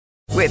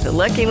With the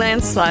Lucky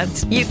Land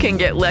Slots, you can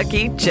get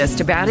lucky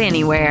just about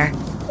anywhere.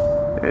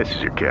 This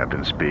is your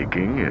captain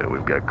speaking.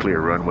 We've got clear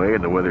runway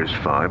and the weather's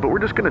fine, but we're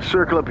just going to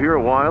circle up here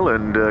a while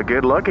and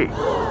get lucky.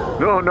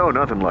 No,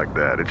 nothing like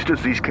that. It's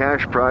just these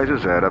cash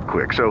prizes add up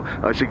quick. So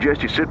I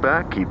suggest you sit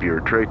back, keep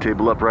your tray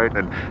table upright,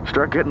 and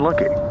start getting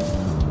lucky.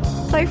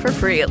 Play for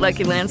free at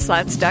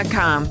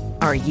LuckyLandSlots.com.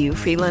 Are you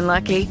feeling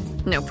lucky?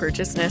 No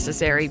purchase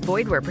necessary.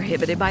 Void where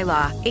prohibited by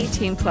law.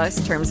 18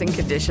 plus terms and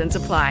conditions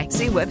apply.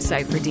 See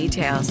website for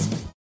details.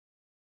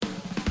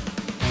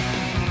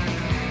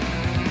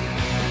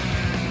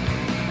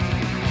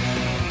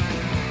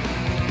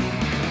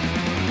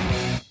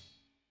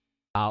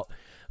 About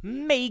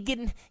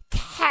Megyn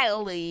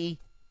Kelly,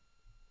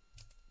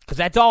 because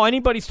that's all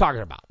anybody's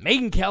talking about.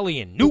 Megyn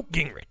Kelly and Newt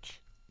Gingrich.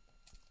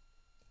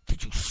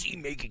 Did you see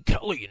Megyn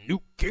Kelly and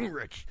Newt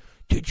Gingrich?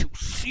 Did you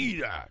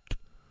see that?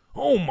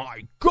 Oh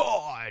my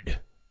God!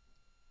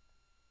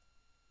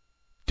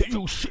 Did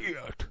you see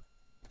it?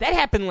 That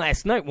happened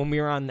last night when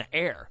we were on the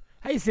air.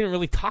 I just didn't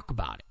really talk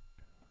about it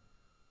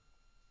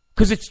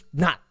because it's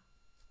not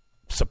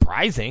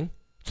surprising.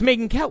 It's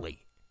Megyn Kelly.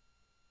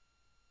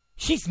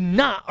 She's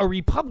not a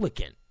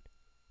Republican.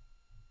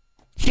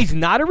 She's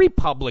not a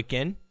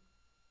Republican,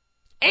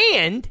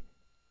 and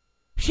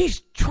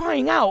she's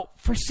trying out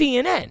for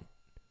CNN.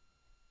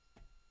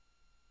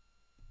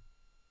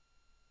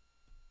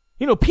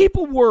 You know,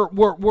 people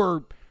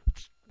were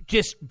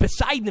just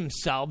beside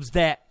themselves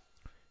that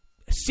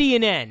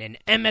CNN and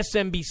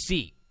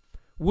MSNBC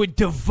would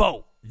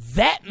devote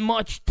that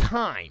much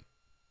time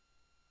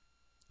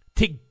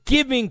to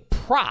giving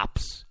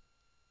props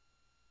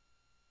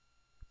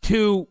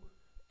to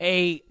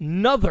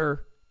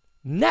another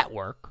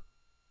network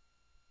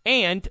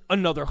and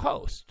another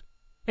host.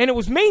 And it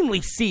was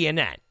mainly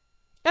CNN.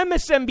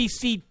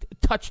 MSNBC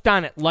touched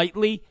on it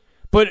lightly,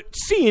 but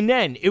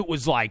CNN, it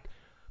was like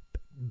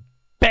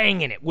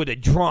banging it with a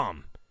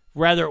drum.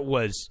 Whether it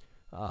was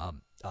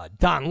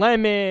Don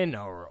Lemon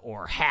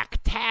or Hack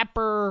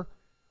Tapper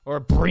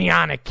or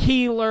Breonna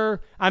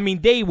Keeler. I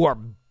mean, they were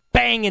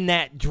banging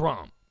that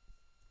drum.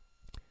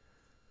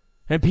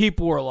 And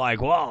people were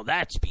like, well,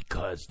 that's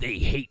because they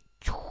hate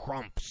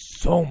Trump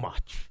so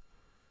much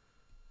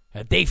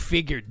that they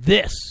figured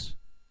this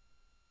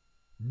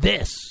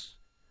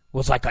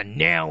was like a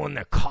nail in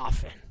the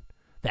coffin,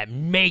 that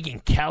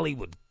Megyn Kelly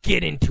would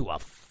get into a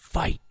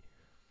fight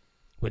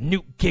with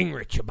Newt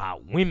Gingrich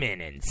about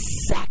women and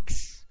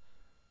sex.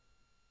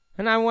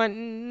 And I went,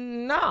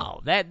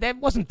 no,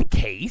 that wasn't the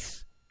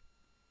case.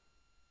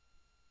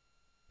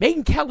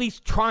 Megyn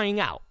Kelly's trying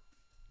out.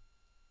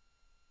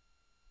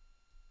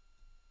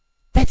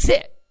 That's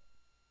it.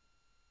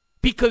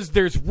 Because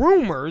there's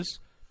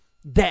rumors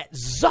that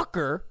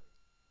Zucker,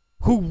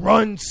 who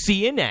runs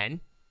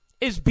CNN,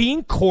 is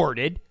being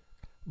courted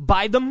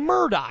by the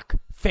Murdoch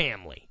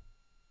family,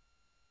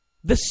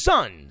 the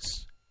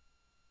sons,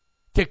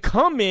 to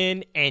come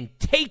in and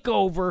take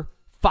over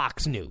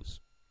Fox News.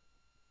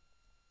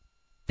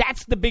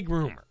 That's the big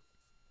rumor.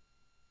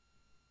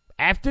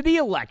 After the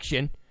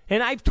election,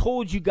 and I've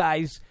told you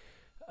guys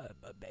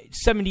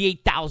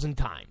 78,000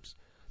 times,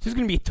 there's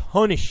going to be a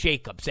ton of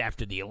shakeups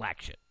after the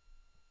election.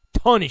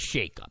 Ton of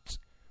shakeups.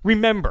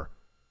 Remember,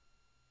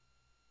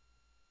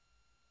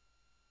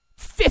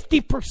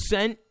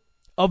 50%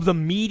 of the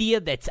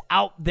media that's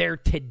out there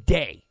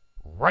today,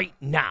 right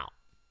now,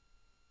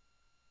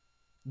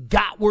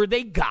 got where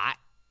they got,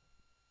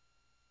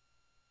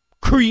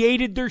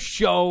 created their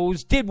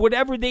shows, did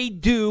whatever they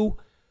do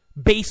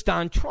based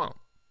on Trump.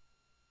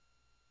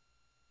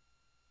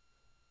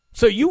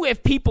 So you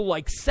have people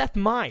like Seth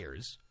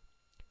Meyers,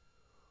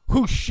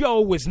 whose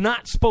show was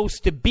not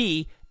supposed to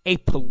be a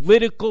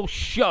political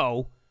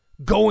show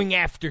going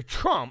after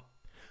Trump,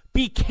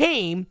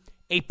 became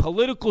a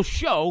political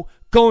show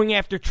going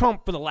after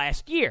Trump for the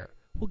last year.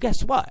 Well,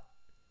 guess what?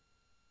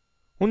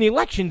 When the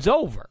election's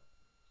over,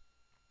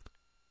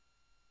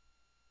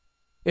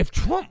 if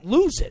Trump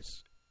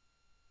loses,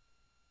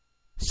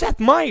 Seth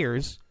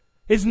Meyers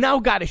has now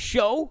got a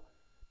show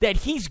that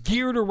he's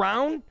geared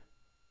around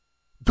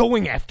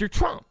going after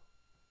Trump.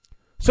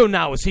 So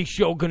now is his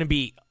show going to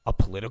be a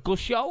political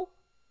show?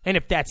 And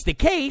if that's the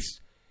case,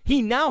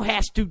 he now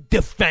has to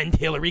defend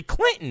Hillary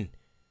Clinton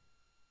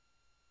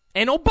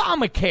and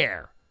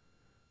Obamacare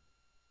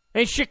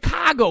and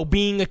Chicago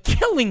being a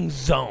killing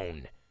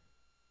zone.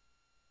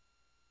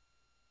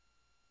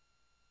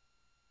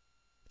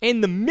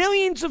 And the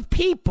millions of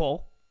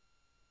people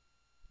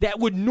that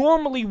would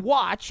normally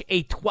watch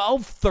a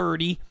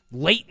 12:30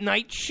 late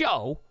night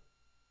show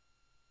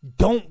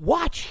don't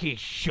watch his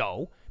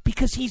show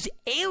because he's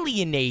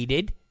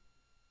alienated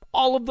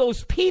all of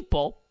those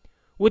people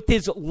with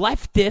his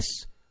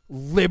leftist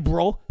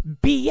liberal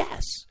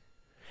BS.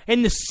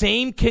 And the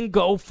same can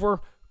go for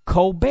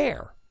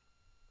Colbert,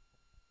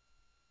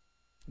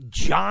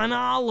 John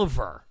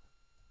Oliver,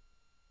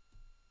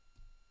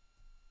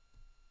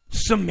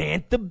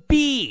 Samantha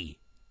Bee.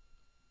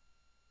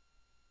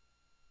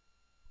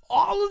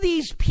 All of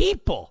these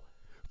people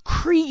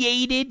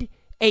created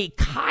a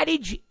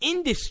cottage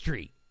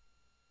industry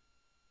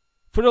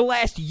for the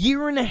last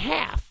year and a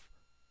half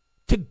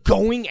to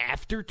going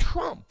after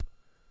Trump.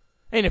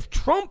 And if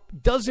Trump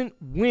doesn't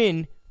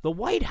win the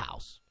White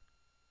House,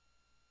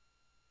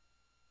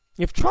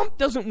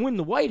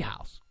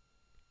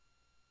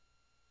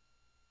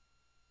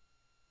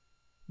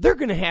 they're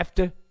going to have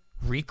to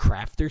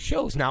recraft their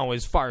shows. Now,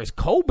 as far as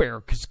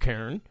Colbert is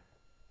concerned,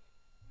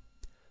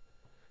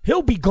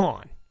 he'll be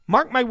gone.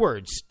 Mark my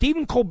words,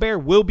 Stephen Colbert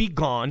will be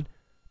gone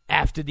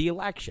after the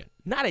election.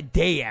 Not a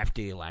day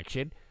after the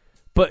election,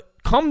 but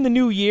come the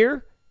new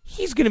year,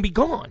 he's going to be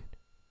gone.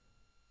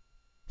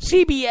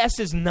 CBS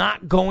is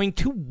not going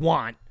to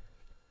want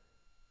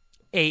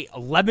a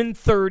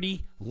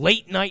 11:30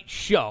 late night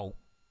show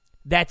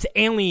that's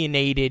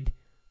alienated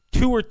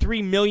 2 or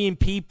 3 million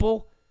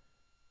people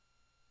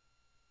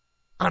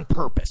on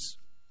purpose.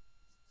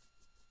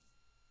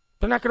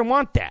 They're not going to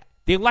want that.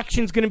 The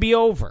election's going to be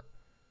over.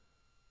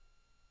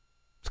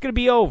 It's going to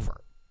be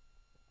over.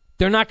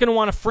 They're not going to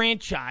want a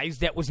franchise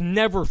that was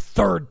never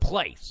third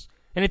place.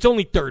 And it's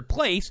only third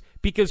place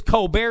because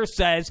Colbert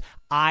says,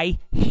 I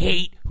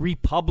hate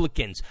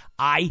Republicans.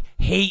 I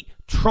hate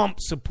Trump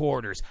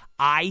supporters.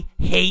 I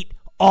hate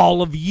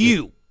all of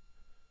you.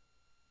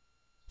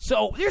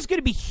 So there's going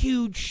to be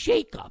huge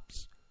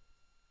shakeups.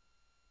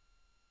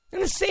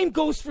 And the same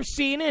goes for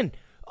CNN.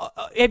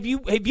 Have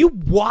you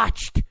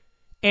watched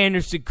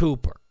Anderson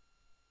Cooper?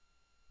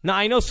 Now,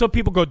 I know some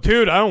people go,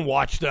 dude, I don't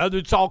watch that.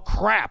 It's all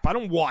crap. I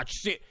don't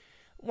watch it.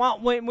 Well,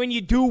 when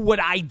you do what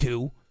I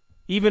do,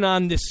 even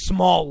on this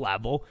small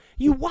level,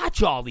 you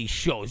watch all these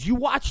shows. You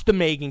watch the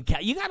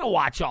Megyn. You got to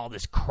watch all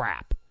this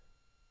crap.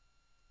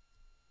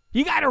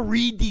 You got to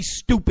read these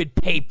stupid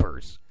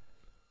papers.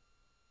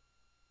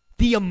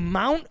 The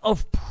amount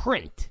of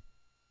print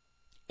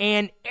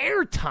and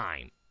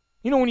airtime.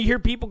 You know, when you hear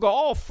people go,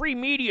 oh, free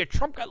media,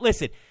 Trump got...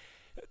 Listen,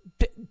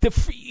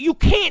 you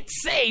can't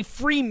say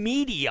free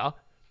media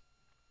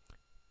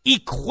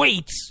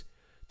equates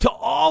to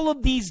all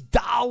of these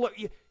dollars.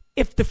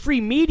 If the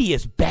free media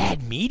is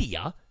bad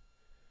media,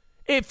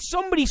 if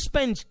somebody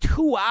spends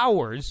 2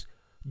 hours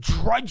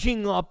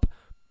drudging up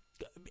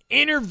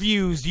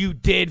interviews you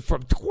did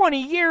from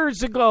 20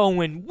 years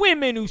ago and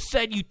women who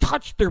said you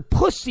touched their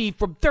pussy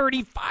from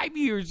 35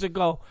 years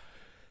ago,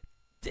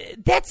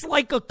 that's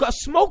like a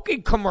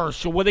smoking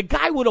commercial with a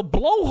guy with a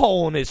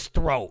blowhole in his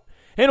throat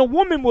and a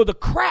woman with a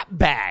crap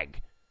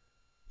bag.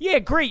 Yeah,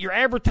 great, you're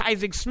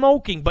advertising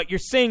smoking, but you're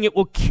saying it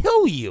will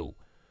kill you.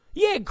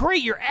 Yeah,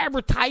 great, you're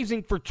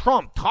advertising for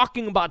Trump,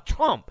 talking about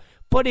Trump,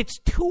 but it's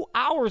 2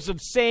 hours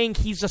of saying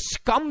he's a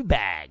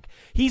scumbag,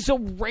 he's a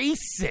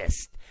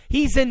racist,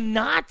 he's a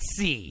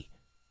Nazi,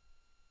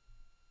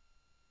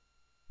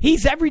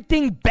 he's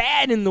everything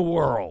bad in the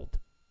world.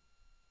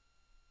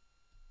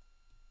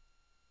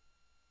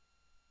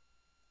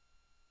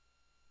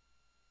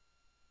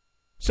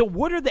 So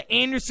what are the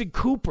Anderson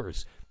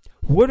Coopers?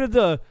 What are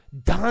the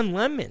Don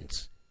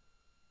Lemons?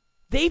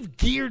 They've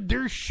geared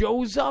their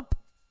shows up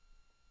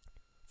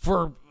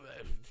for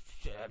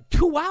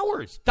 2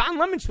 hours. Don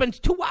Lemon spends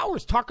 2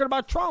 hours talking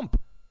about Trump.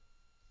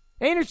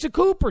 Anderson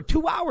Cooper,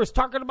 2 hours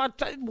talking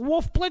about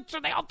Wolf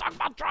Blitzer. They all talk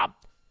about Trump.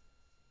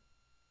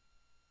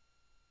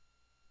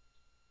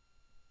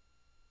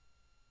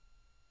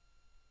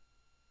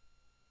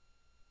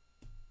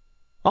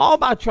 All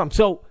about Trump.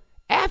 So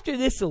after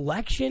this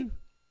election,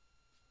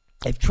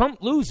 if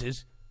Trump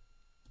loses,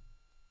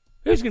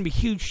 there's going to be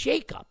huge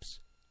shakeups.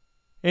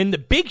 And the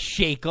big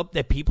shakeup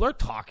that people are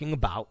talking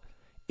about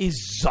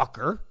is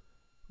Zucker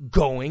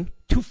going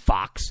to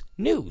Fox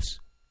News.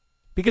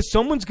 Because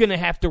someone's going to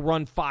have to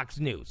run Fox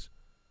News.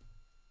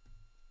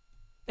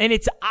 And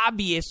it's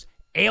obvious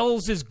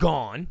Ailes is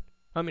gone.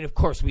 I mean, of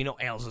course, we know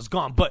Ailes is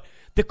gone. But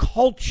the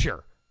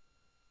culture,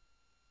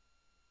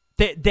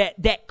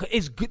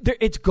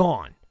 it's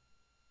gone.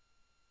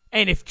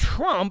 And if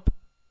Trump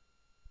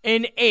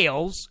and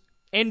Ailes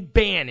and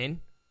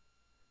Bannon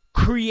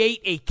create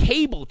a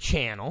cable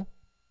channel,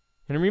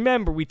 and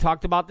remember, we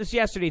talked about this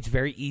yesterday, it's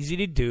very easy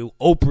to do.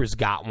 Oprah's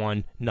got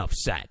one, enough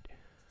said.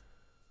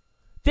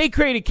 They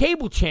create a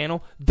cable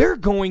channel, they're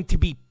going to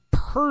be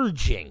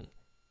purging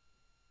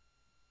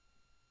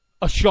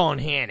a Sean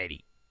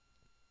Hannity.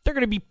 They're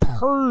going to be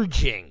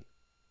purging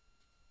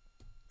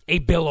a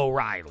Bill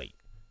O'Reilly.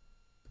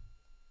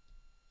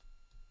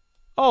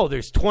 Oh,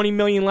 there's $20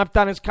 million left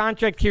on his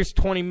contract. Here's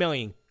 $20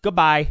 million.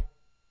 Goodbye.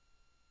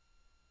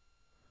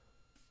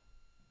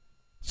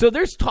 So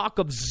there's talk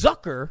of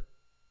Zucker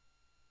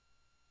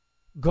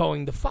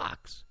going to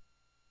Fox.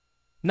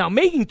 Now,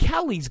 Megyn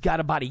Kelly's got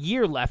about a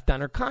year left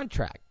on her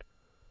contract.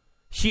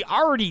 She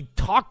already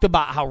talked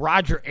about how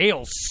Roger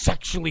Ailes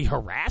sexually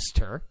harassed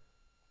her.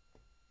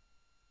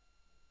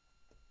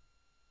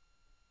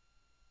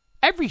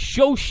 Every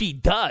show she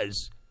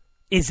does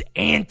is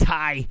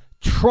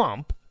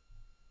anti-Trump.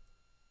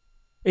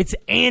 It's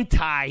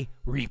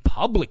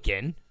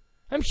anti-Republican.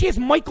 I mean, she has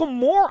Michael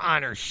Moore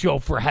on her show,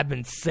 for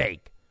heaven's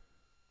sake.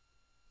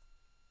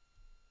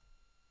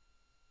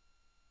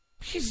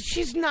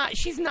 She's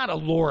not a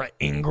Laura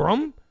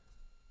Ingraham.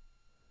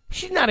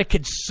 She's not a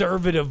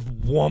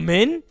conservative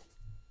woman.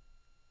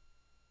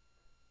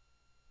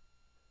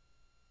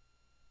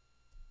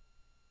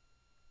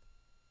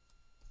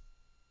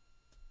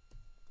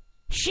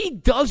 She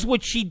does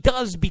what she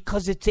does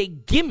because it's a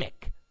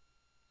gimmick.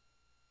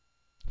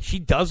 She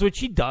does what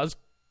she does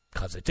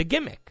because it's a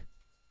gimmick.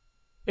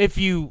 If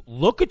you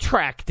look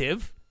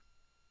attractive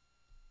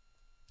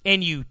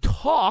and you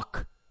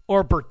talk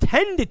or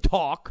pretend to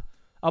talk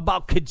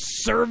about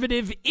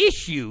conservative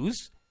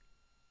issues,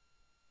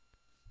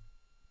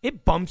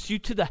 it bumps you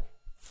to the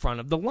front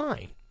of the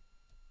line.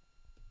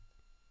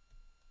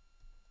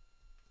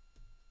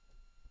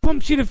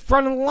 Bumps you to the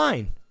front of the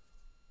line.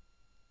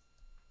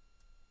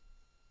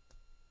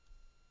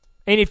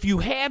 And if you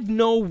have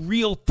no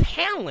real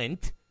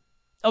talent,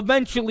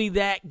 eventually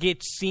that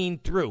gets seen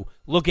through.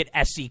 Look at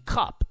S.E.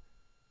 Cupp.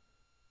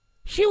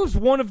 She was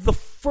one of the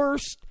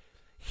first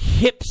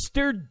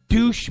hipster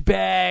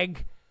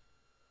douchebag,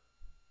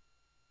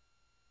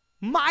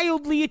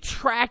 mildly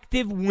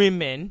attractive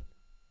women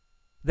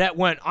that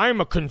went, I'm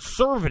a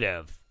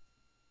conservative,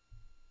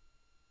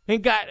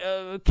 and got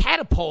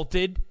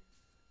catapulted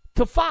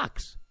to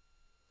Fox.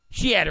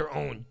 She had her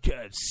own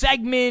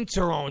segments,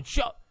 her own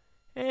show.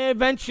 And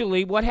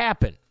eventually, what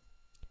happened?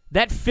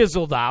 That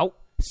fizzled out.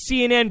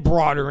 CNN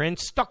brought her in,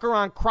 stuck her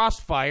on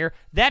Crossfire.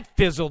 That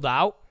fizzled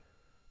out.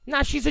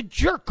 Now she's a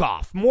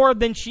jerk-off, more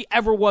than she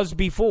ever was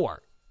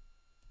before.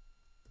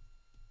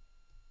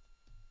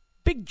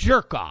 Big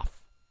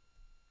jerk-off.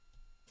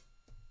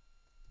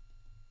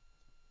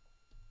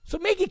 So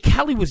Megyn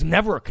Kelly was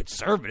never a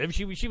conservative.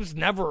 She was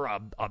never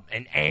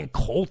an Ann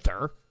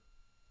Coulter.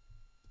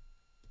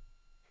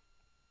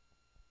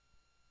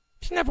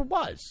 She never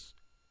was.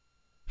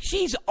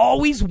 She's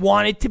always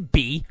wanted to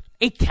be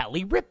a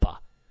Kelly Ripa.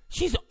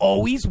 She's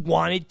always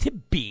wanted to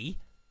be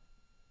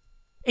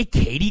a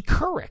Katie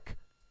Couric.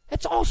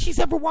 That's all she's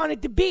ever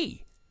wanted to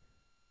be.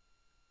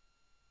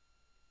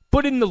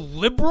 But in the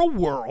liberal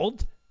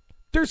world,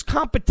 there's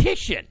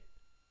competition.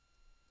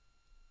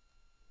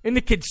 In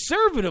the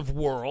conservative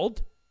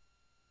world,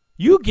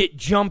 you get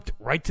jumped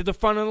right to the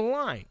front of the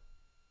line.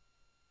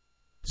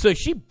 So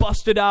she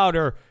busted out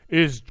her,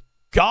 is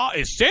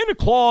Santa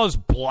Claus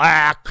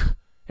black?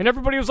 And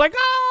everybody was like,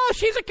 oh,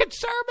 she's a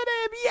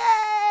conservative.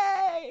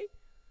 Yay!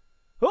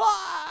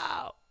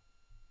 Wow!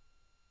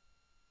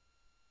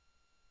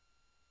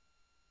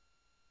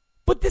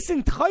 But this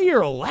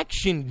entire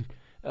election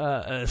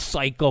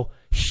cycle,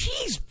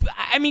 she's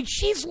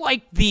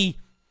like the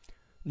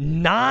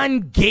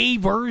non-gay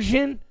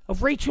version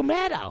of Rachel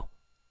Maddow.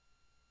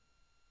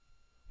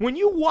 When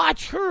you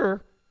watch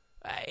her,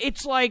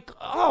 it's like,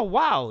 oh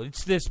wow,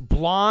 it's this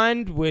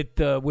blonde with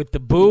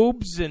the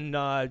boobs,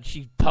 and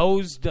she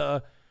posed,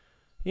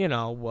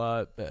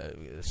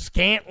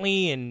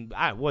 scantily, and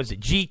was it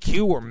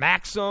GQ or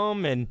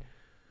Maxim, and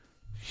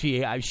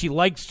she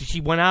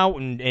went out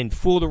and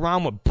fooled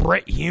around with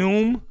Brit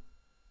Hume.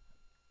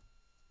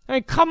 I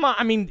mean, come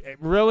on,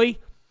 really?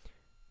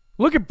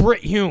 Look at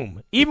Brit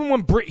Hume. Even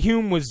when Brit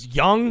Hume was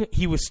young,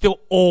 he was still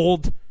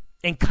old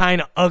and kind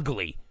of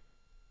ugly.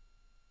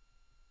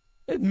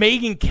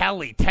 Megyn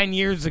Kelly, 10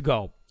 years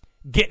ago,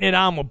 getting it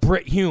on with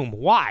Brit Hume.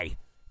 Why?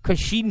 Because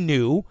she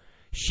knew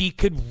she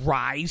could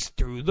rise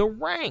through the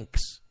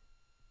ranks.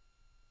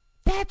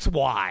 That's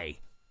why.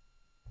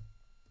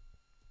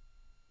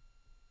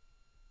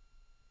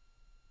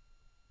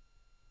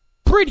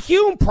 Brit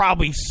Hume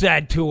probably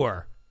said to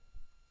her,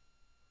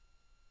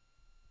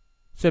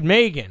 said,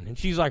 Megyn, and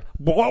she's like,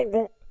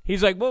 whoa.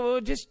 He's like,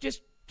 well, just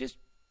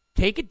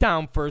take it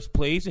down first,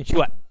 please. And she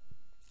went,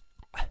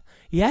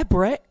 yeah,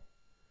 Brett.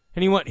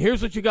 And he went,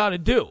 here's what you got to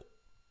do.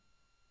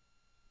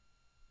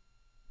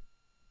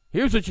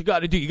 Here's what you got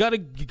to do. You got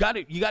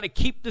to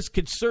keep this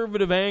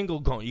conservative angle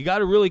going. You got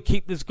to really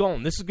keep this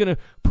going. This is going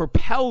to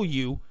propel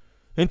you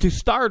into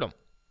stardom.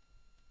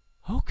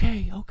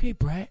 Okay,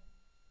 Brett.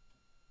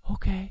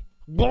 Okay.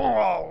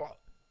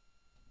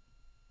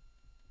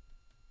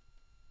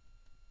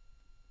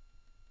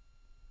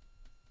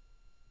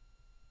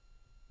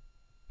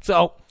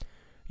 So,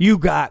 you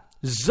got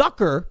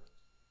Zucker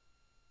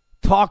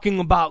talking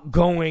about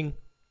going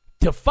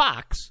to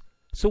Fox.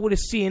 So what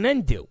does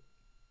CNN do?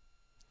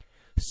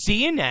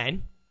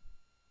 CNN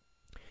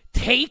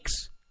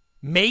takes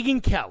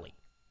Megyn Kelly.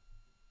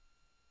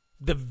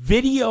 The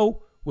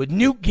video with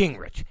Newt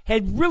Gingrich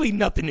had really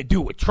nothing to do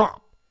with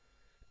Trump.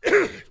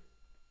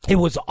 It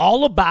was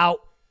all about...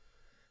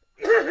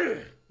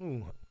 I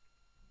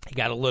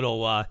got a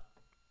little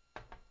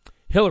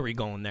Hillary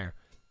going there.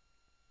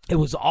 It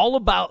was all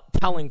about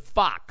telling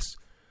Fox,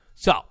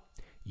 so,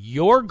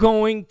 you're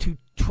going to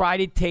try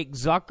to take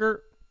Zucker?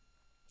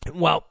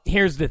 Well,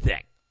 here's the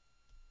thing.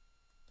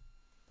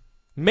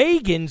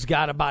 Megyn's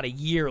got about a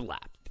year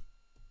left.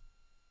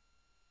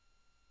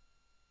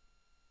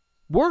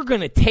 We're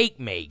going to take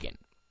Megyn.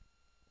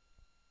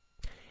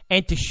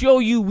 And to show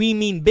you we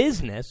mean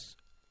business,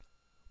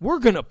 we're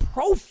going to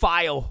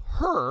profile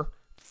her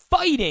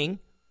fighting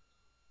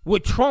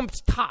with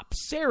Trump's top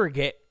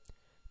surrogate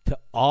to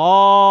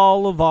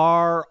all of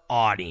our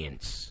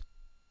audience.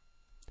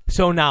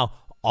 So now,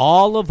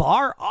 all of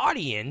our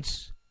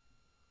audience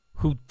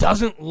who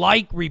doesn't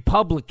like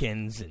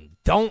Republicans and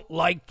don't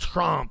like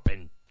Trump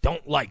and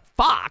don't like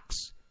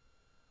Fox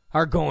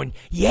are going,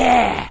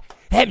 yeah,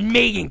 That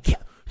Megyn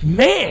Kelly,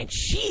 man,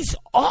 she's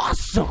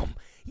awesome.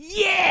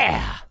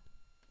 Yeah.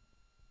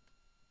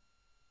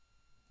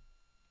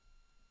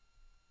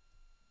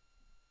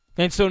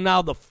 And so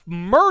now the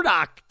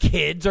Murdoch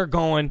kids are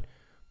going,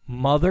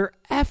 mother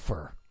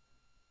effer.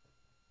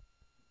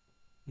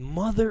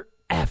 Mother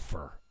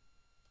effer.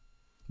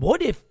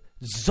 What if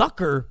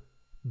Zucker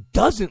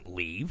doesn't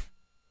leave?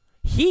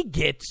 He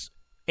gets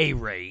a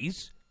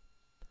raise.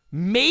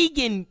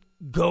 Megyn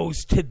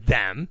goes to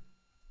them.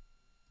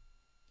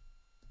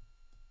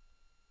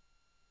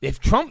 If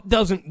Trump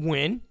doesn't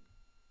win,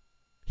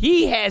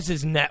 he has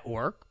his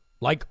network,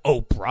 like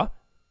Oprah.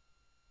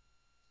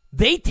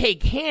 They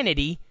take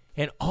Hannity,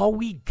 and all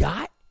we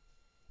got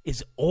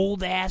is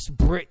old-ass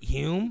Brit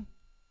Hume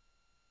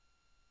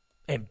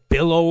and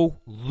Bill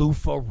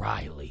O'Lufa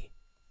Riley.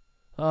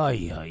 Oh,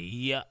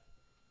 yeah.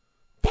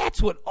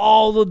 That's what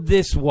all of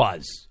this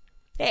was.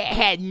 It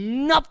had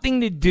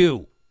nothing to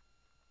do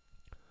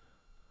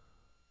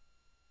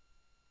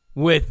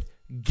with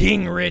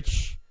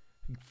Gingrich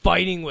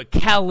fighting with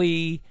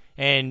Kelly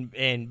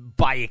and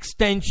by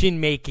extension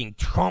making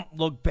Trump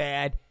look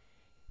bad.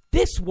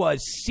 This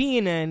was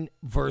CNN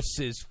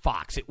versus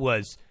Fox. It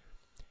was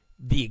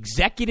the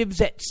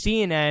executives at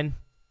CNN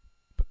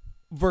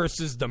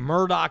versus the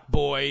Murdoch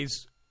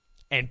boys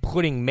and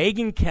putting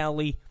Megyn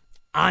Kelly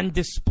on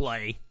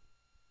display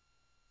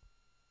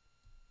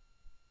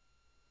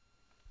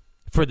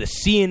for the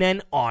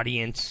CNN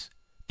audience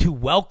to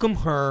welcome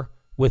her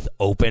with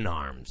open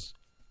arms.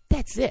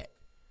 That's it.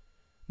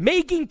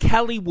 Megyn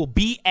Kelly will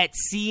be at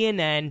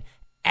CNN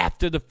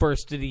after the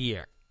first of the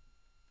year.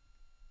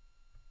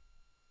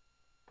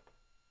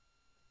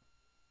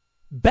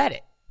 Bet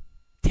it.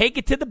 Take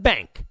it to the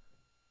bank.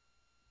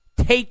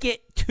 Take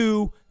it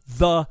to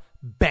the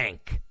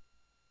bank.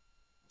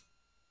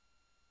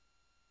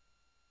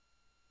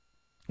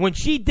 When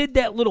she did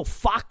that little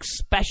Fox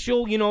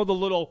special, you know, the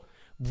little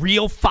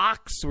Real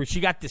Fox, where she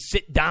got to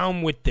sit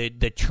down with the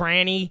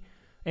tranny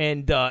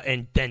and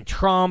then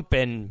Trump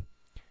and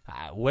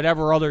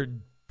whatever other,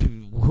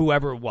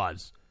 whoever it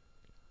was.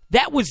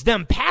 That was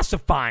them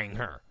pacifying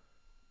her.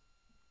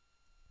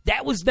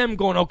 That was them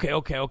going,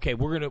 okay,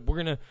 we're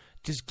gonna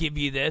just give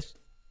you this.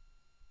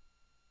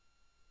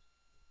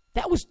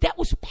 That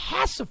was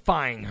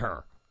pacifying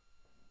her.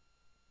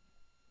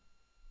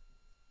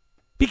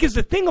 Because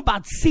the thing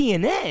about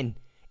CNN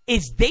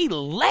is they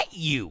let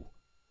you.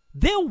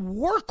 They'll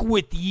work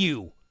with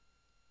you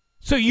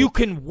so you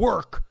can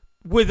work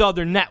with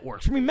other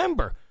networks.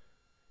 Remember,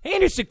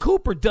 Anderson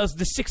Cooper does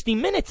the 60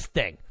 Minutes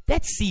thing.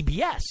 That's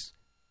CBS.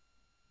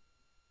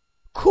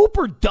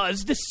 Cooper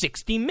does the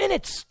 60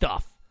 Minutes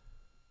stuff.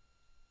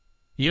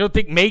 You don't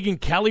think Megyn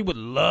Kelly would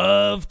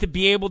love to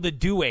be able to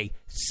do a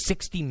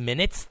 60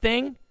 Minutes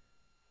thing?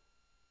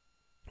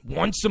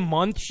 Once a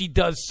month, she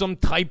does some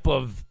type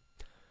of,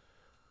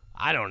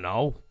 I don't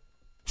know,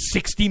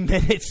 60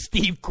 Minutes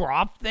Steve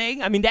Croft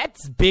thing? I mean,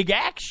 that's big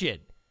action.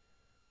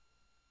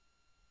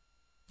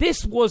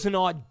 This was an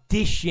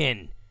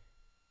audition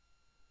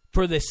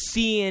for the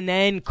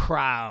CNN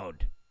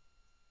crowd.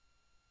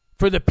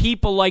 For the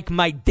people like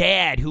my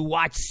dad who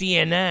watch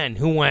CNN,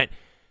 who went,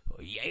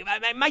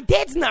 my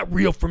dad's not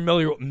real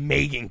familiar with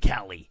Megyn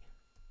Kelly.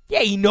 Yeah,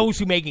 he knows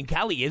who Megyn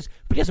Kelly is,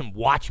 but he doesn't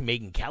watch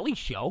Megyn Kelly's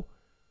show.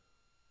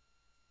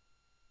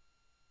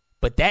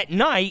 But that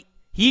night,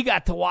 he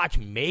got to watch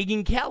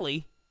Megyn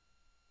Kelly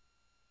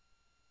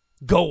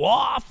go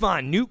off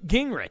on Newt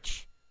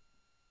Gingrich.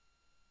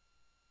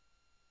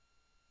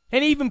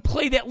 And even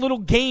play that little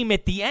game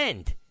at the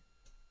end.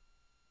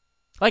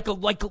 Like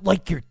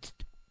you're,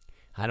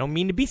 I don't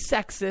mean to be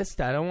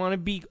sexist. I don't want to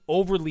be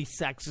overly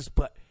sexist,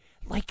 but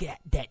like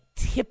that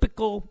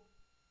typical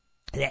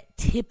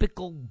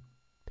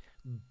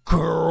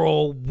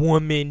girl,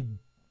 woman,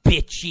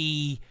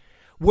 bitchy,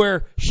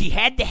 where she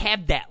had to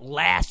have that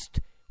last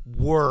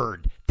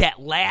word, that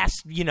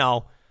last,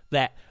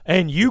 that,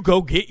 and you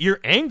go get your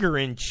anger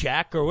in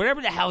check, or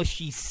whatever the hell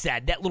she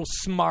said, that little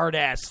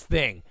smart-ass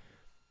thing.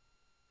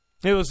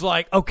 It was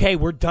like, okay,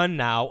 we're done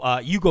now.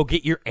 You go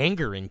get your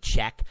anger in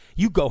check.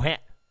 You go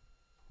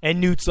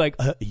and Newt's like,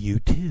 you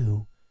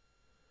too.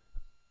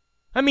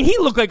 I mean, he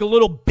looked like a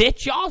little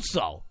bitch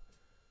also.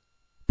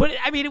 But,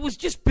 I mean, it was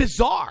just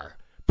bizarre.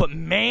 But,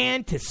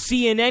 man, to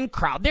CNN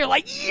crowd, they're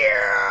like,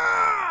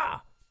 yeah!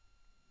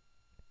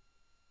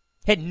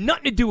 Had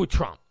nothing to do with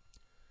Trump.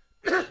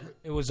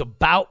 It was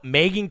about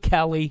Megyn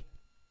Kelly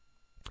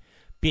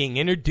being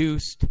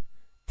introduced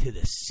to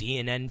the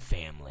CNN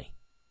family.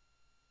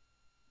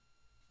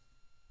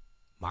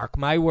 Mark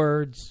my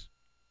words.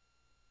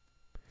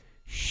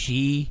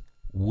 She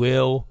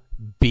will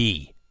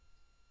be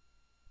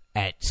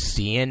at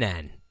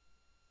CNN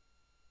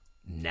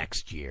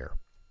next year.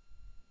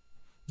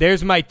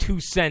 There's my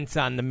 2 cents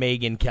on the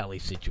Megyn Kelly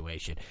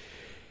situation.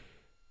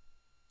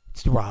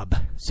 It's the Rob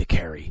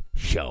Zakari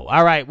Show.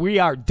 All right, we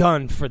are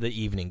done for the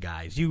evening,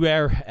 guys. You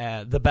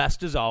are the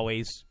best as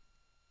always.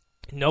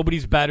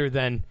 Nobody's better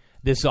than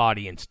this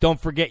audience. Don't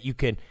forget you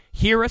can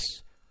hear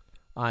us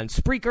on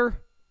Spreaker,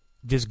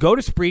 Just go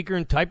to Spreaker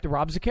and type The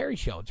Rob Zaccheri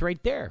Show. It's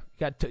right there.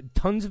 You got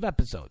tons of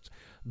episodes.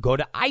 Go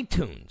to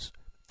iTunes.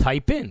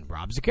 Type in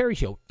Rob Zaccheri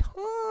Show.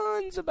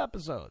 Tons of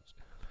episodes.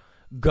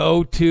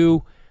 Go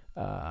to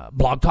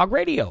Blog Talk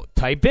Radio.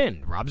 Type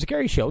in Rob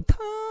Zaccheri Show.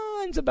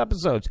 Tons of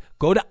episodes.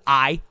 Go to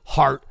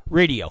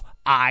iHeartRadio.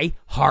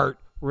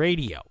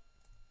 iHeartRadio.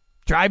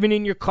 Driving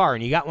in your car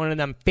and you got one of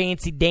them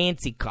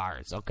fancy-dancy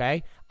cars,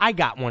 okay? I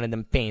got one of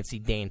them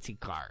fancy-dancy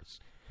cars.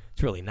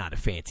 It's really not a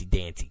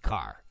fancy-dancy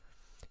car.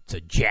 It's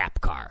a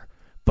Jap car,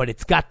 but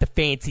it's got the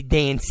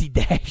fancy-dancy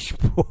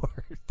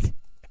dashboard.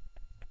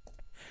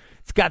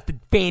 It's got the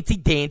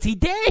fancy-dancy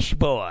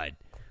dashboard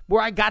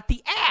where I got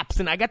the apps,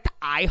 and I got the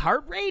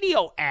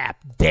iHeartRadio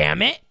app,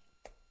 damn it.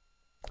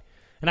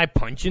 And I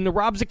punch in the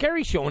Rob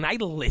Zaccheri Show, and I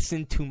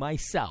listen to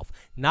myself.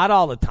 Not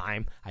all the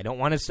time. I don't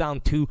want to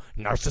sound too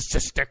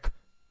narcissistic,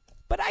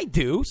 but I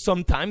do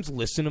sometimes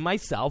listen to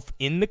myself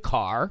in the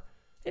car,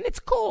 and it's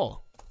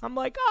cool. I'm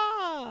like,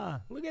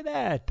 look at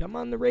that. I'm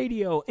on the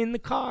radio in the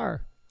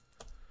car.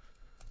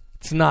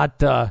 It's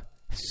not,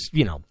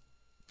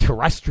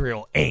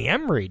 terrestrial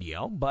AM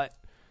radio, but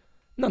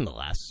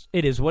nonetheless,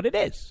 it is what it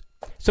is.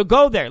 So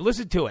go there.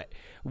 Listen to it.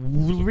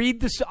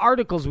 Read the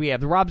articles we have,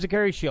 the Rob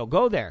Zaccheri Show.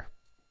 Go there.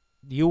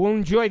 You will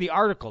enjoy the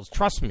articles.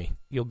 Trust me.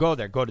 You'll go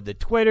there. Go to the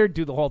Twitter.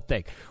 Do the whole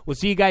thing. We'll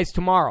see you guys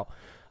tomorrow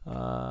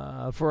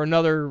for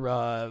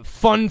another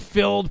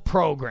fun-filled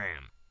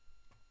program.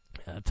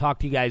 Talk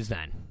to you guys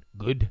then.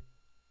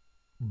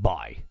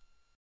 Goodbye.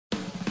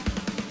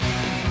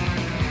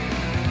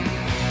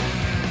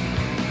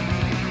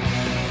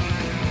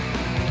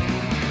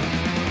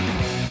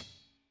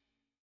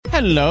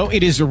 Hello,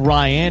 it is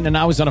Ryan, and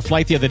I was on a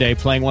flight the other day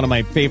playing one of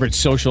my favorite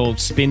social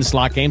spin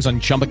slot games on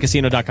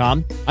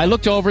ChumbaCasino.com. I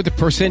looked over at the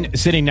person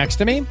sitting next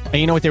to me, and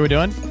you know what they were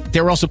doing?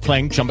 They were also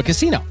playing Chumba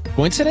Casino.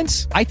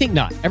 Coincidence? I think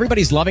not.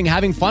 Everybody's loving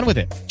having fun with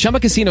it. Chumba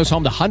Casino is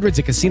home to hundreds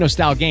of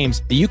casino-style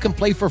games that you can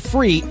play for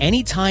free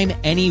anytime,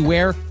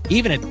 anywhere,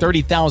 even at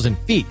 30,000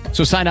 feet.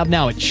 So sign up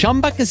now at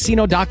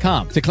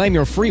ChumbaCasino.com to claim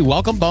your free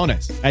welcome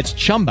bonus. That's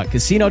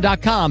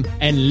ChumbaCasino.com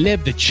and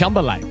live the Chumba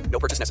life. No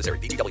purchase necessary.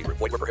 VGW. Void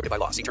where prohibited by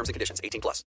law. See terms and conditions. 18+.